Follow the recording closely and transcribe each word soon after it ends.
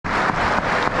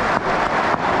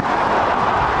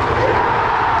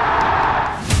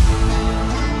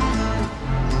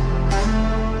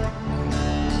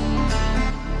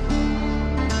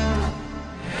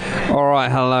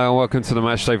welcome to the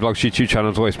MatchDayVlogs YouTube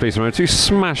channel. As always, please remember to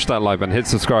smash that like button, hit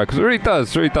subscribe, because it really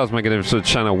does make a difference to the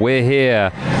channel. We're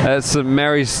here at St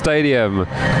Mary's Stadium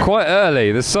quite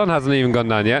early. The sun hasn't even gone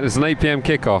down yet. It's an 8 PM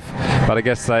kickoff, but I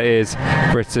guess that is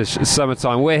British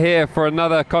summertime. We're here for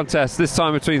another contest, this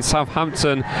time between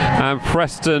Southampton and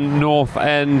Preston North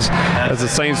End, as the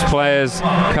Saints players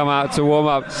come out to warm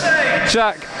up.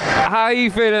 Jack, how are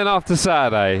you feeling after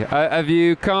Saturday? Have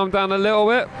you calmed down a little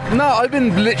bit? No, I've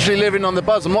been literally living on the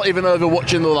buzz. I'm not even over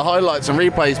watching all the highlights and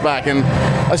replays back, and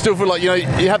I still feel like, you know,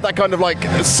 you have that kind of like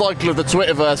cycle of the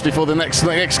Twitterverse before the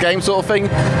next game sort of thing.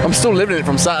 I'm still living it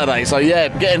from Saturday, so yeah,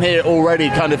 getting here already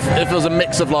kind of, it feels a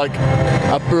mix of like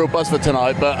a real buzz for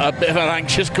tonight, but a bit of an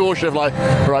anxious caution of like,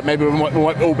 right, maybe we might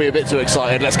all be a bit too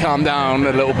excited. Let's calm down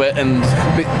a little bit and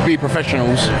be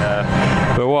professionals. Yeah.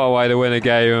 But what a way to win a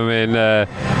game. I mean,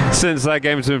 since that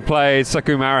game's been played,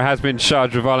 Sakumara has been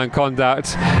charged with violent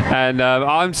conduct, and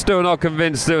I'm still not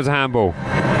convinced it was a handball.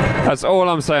 That's all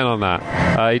I'm saying on that.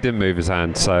 He didn't move his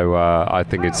hand, so I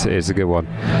think it's a good one.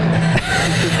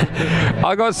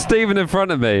 I got Stephen in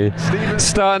front of me,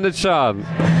 starting to chant.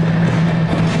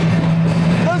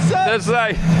 The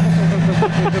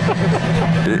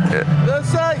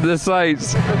Saints! The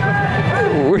Saints!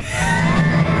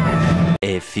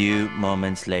 A few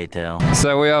moments later.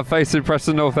 So we are facing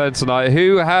Preston North End tonight,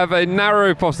 who have a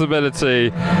narrow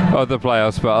possibility of the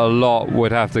playoffs, but a lot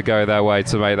would have to go their way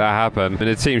to make that happen. And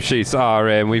the team sheets are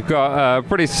in. We've got a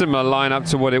pretty similar lineup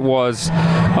to what it was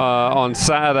on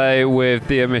Saturday, with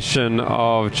the omission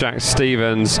of Jack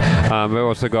Stevens. We've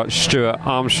also got Stuart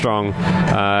Armstrong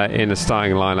in the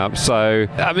starting lineup. So,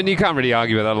 I mean, you can't really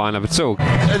argue with that lineup at all.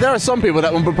 There are some people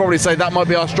that would probably say that might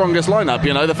be our strongest lineup.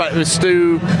 You know, the fact that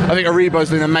Stu, I think Aribo's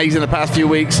been amazing the past few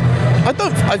weeks. I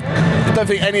don't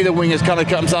think any of the wingers kind of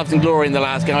cut themselves in glory in the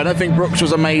last game. I don't think Brooks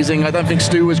was amazing. I don't think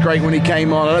Stu was great when he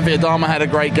came on. I don't think Adama had a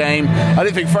great game. I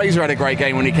don't think Fraser had a great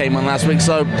game when he came on last week.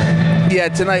 So, yeah,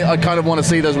 tonight I kind of want to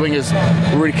see those wingers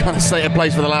really kind of stay at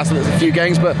place for the last few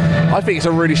games, but I think it's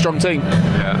a really strong team.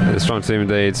 Yeah, it's a strong team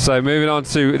indeed. So moving on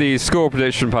to the score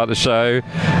prediction part of the show.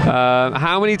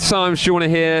 How many times do you want to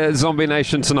hear Zombie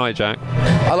Nation tonight, Jack?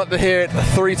 I'd like to hear it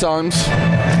 3 times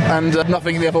and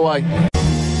nothing the other way.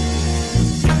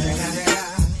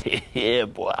 Yeah,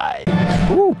 boy.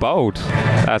 Ooh, bold.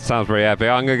 That sounds very epic.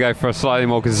 I'm going to go for a slightly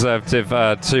more conservative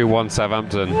 2-1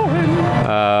 Southampton.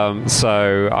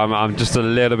 So I'm just a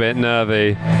little bit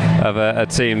nervy of a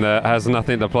team that has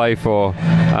nothing to play for,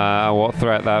 and what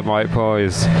threat that might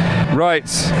pose. Right,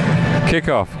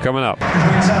 kickoff coming up.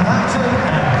 Between Southampton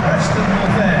and Preston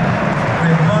North End,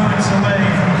 we're moments away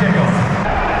from kickoff.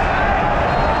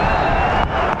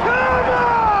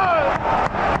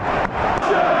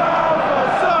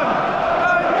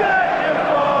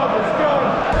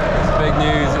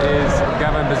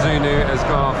 Has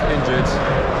gone off injured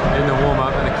in the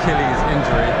warm-up, an Achilles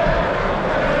injury.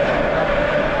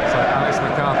 So Alex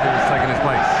McCarthy is taking his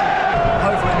place.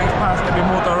 Hopefully next pass can be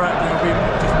more direct and it'll be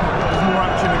just more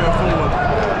action to go forward.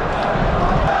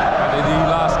 The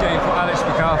last game for Alex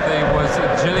McCarthy was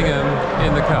Gillingham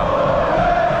in the Cup.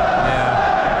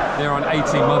 Yeah, they're on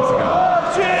 18 months ago.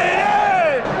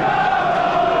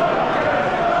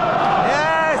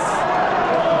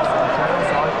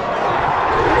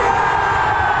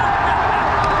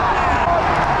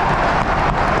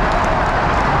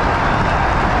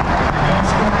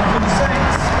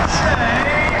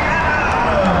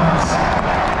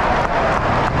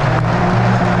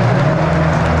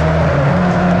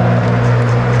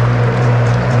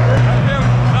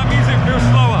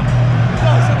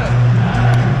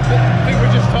 I think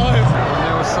we're just tired.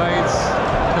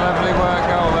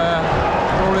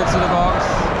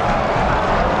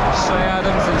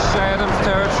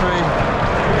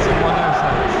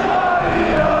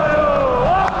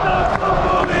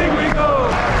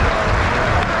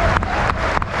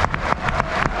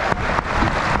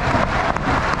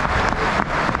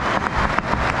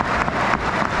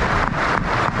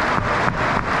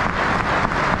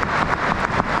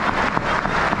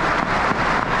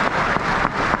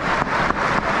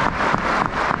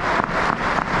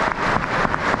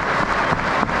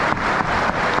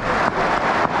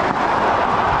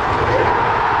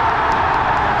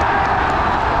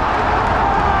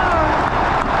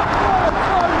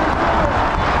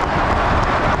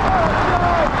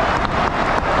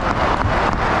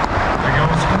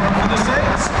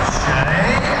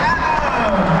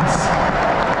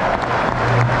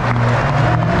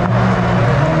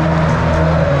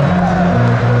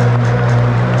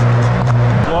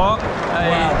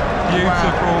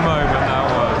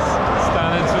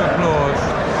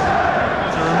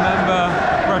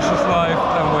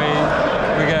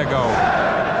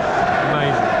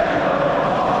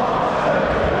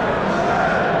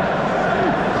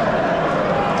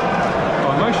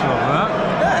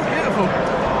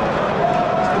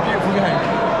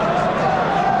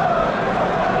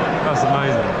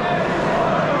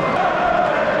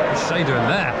 doing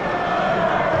there?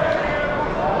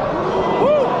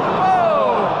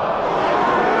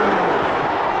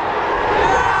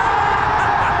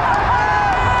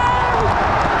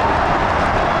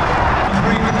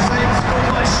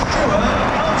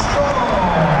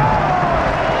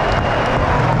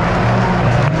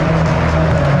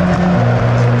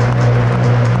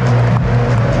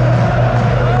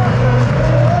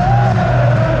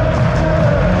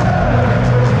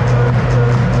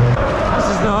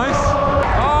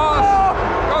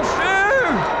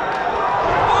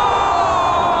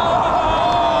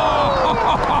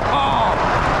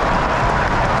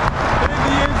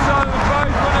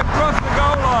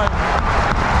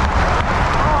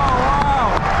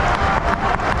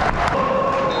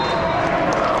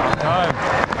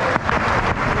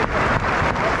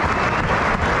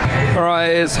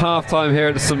 It's half-time here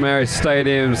at the St Mary's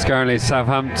Stadium. It's currently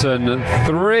Southampton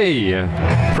 3,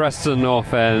 Preston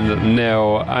North End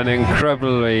 0. An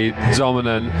incredibly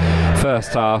dominant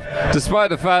first half, despite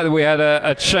the fact that we had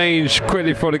a change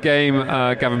quickly for the game.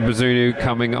 Gavin Bazunu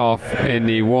coming off in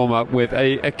the warm-up with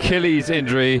a Achilles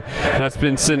injury, and that's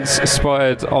been since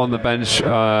spotted on the bench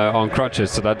on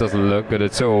crutches, so that doesn't look good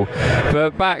at all.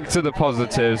 But back to the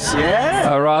positives.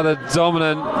 A rather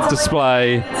dominant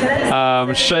display.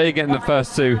 Shea getting the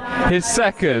first two. His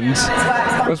second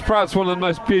was perhaps one of the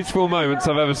most beautiful moments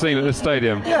I've ever seen at this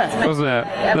stadium, wasn't it?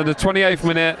 And then the 28th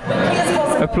minute,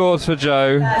 applause for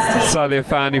Joe, sadly a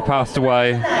fan who passed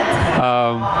away.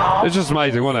 It's just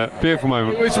amazing, wasn't it? Beautiful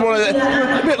moment. It's one of the,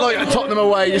 a bit like Tottenham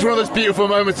away. It's one of those beautiful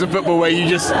moments in football where you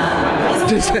just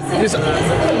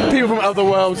people from other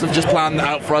worlds have just planned that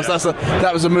out for us.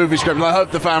 That was a movie script, and I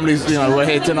hope the families, were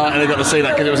here tonight and they got to see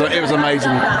that, because it was amazing,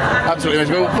 absolutely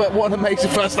amazing. But what an amazing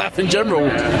first half in general.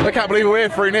 I can't believe we're here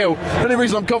 3-0. The only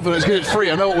reason I'm confident is because it's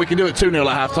 3. I know what we can do at 2-0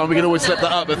 at half time. We can always slip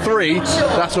that up. At 3,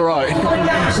 that's all right.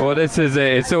 Well, this is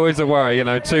it. It's always a worry.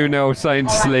 2-0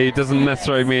 Saints lead doesn't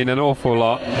necessarily mean an awful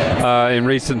lot in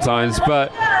recent times,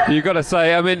 but you've got to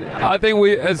say, I think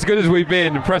we, as good as we've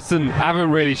been, Preston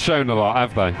haven't really shown a lot,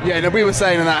 have they? Yeah, we were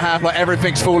saying in that half,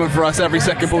 everything's fallen for us, every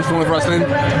second ball's fallen for us, and then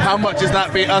how much is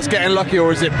that us getting lucky,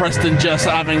 or is it Preston just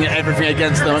having everything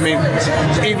against them?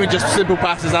 Even just simple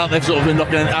passes out, they've sort of been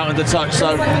knocking it out into touch.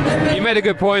 So you made a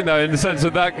good point though, in the sense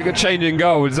of that change in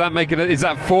goal. Is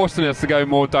that forcing us to go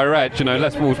more direct?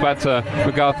 Less balls back to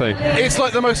McCarthy. It's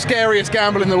like the most scariest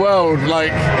gamble in the world.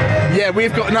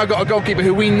 We've now got a goalkeeper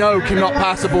who we know cannot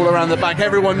pass the ball around the back.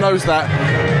 Everyone knows that.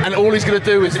 And all he's going to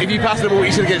do is, if you pass the ball,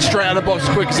 he's going to get straight out of the box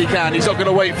as quick as he can. He's not going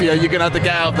to wait for you. You're going to have to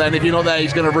get out there, and if you're not there,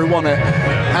 he's going to re-want it.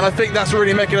 And I think that's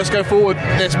really making us go forward.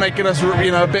 It's making us,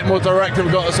 a bit more direct, and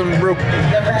we've got some real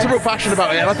passion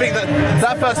about it. And I think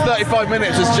that first 35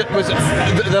 minutes was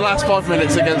the last 5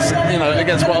 minutes against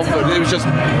Watford. It was just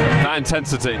that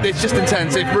intensity. It's just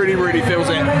intense. It really, really feels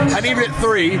it. And even at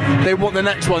 3, they want the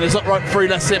next one. It's not right 3.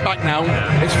 Let's sit back now.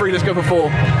 It's 3. Let's go for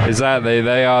 4. Exactly.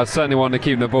 They are certainly wanting to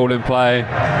keep the ball in play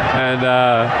and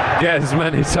get as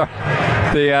many.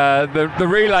 The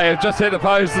relay have just hit the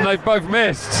post and they've both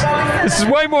missed. This is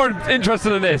way more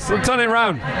interesting than this. I'm turning it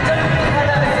around.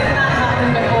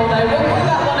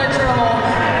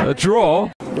 A draw?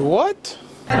 What?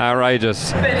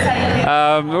 Outrageous.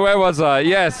 Where was I?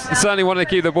 Yes, certainly want to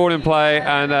keep the ball in play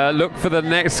and look for the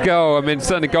next goal.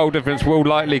 Certainly goal difference will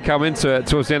likely come into it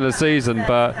towards the end of the season,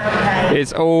 but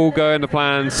it's all going to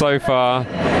plan so far.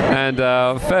 And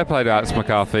fair play to Alex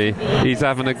McCarthy. He's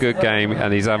having a good game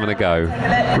and he's having a go.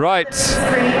 Right,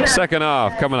 second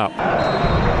half coming up.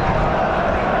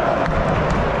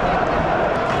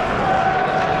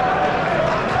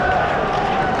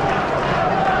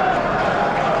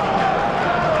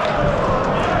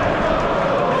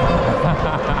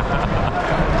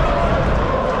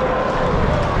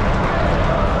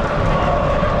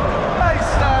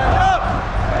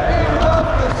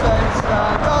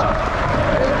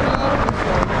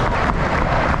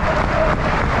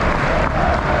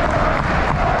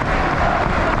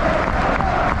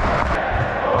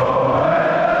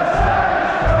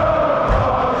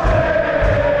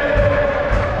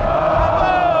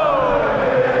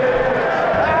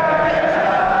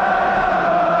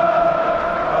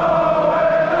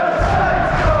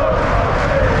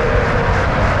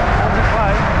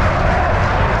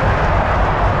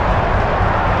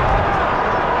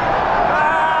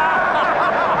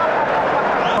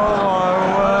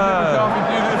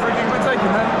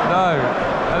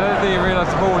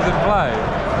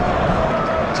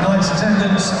 Tonight's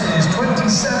attendance is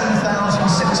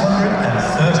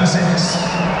 27,636.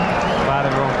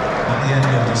 Valuable. At the end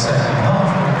of the second half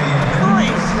will be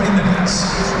 3 minutes.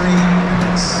 3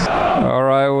 minutes. All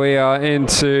right, we are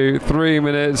into 3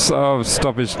 minutes of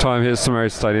stoppage time here at St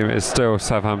Mary's Stadium. It's still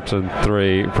Southampton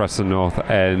 3, Preston North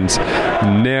End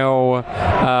 0.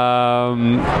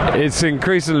 It's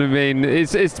increasingly been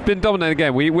it's been dominant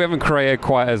again. We haven't created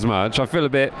quite as much. I feel a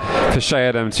bit for Shea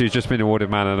Adams, who's just been awarded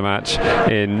man of the match,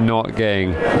 in not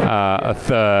getting a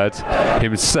third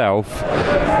himself,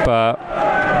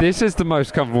 but this is the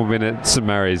most comfortable minute at St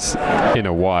Mary's in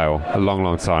a while, a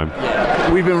long time.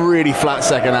 We've been really flat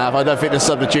second half. I don't think the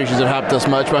substitutions have helped us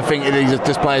much, but I think these are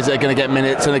just players that are going to get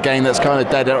minutes in a game that's kind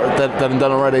of dead and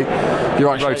done already. You're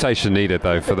right. Rotation needed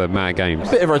though for the mad games.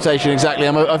 A bit of rotation, exactly.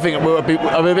 I'm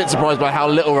a bit surprised by how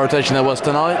little rotation there was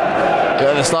tonight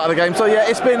at the start of the game. So yeah,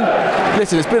 it's been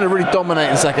a really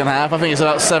dominating second half. I think it's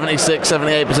about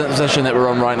 76-78% possession that we're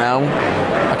on right now.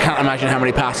 I can't imagine how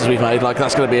many passes we've made. Like,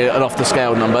 that's going to be an off the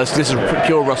scale number. This is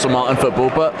pure Russell Martin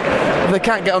football. But if they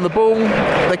can't get on the ball,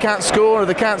 they can't score. If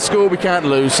they can't score, we can't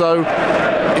lose. So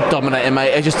it's dominating,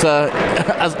 mate. It's just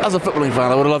as a footballing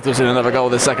fan, I would have loved to have seen another goal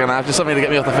this second half, just something to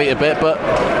get me off the feet a bit. But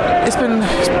it's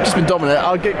just been dominant.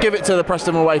 I'll give it to the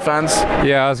Preston away fans.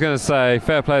 Yeah, I was going to say,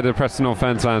 fair play to the Preston North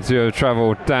End fans who have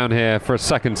travelled down here for a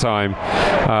second time.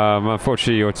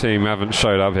 Unfortunately, your team haven't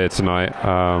showed up here tonight.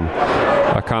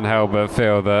 I can't help but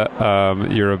feel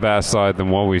that you're a better side than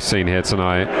what we've seen here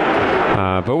tonight.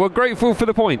 But we're grateful for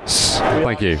the points.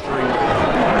 Thank you.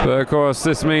 But of course,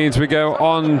 this means we go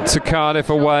on to Cardiff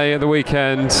away at the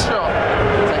weekend,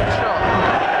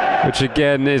 which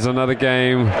again is another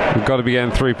game we've got to be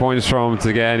getting 3 points from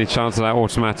to get any chance of that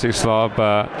automatic slot.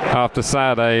 But after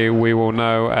Saturday, we will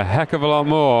know a heck of a lot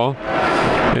more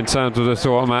in terms of this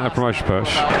automatic promotion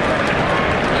push.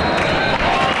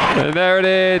 And there it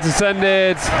is, it's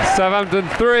ended. Southampton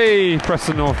 3,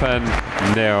 Preston North End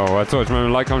 0. I told you, remember,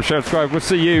 like, comment, share, subscribe. We'll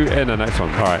see you in the next one.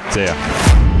 All right, see ya.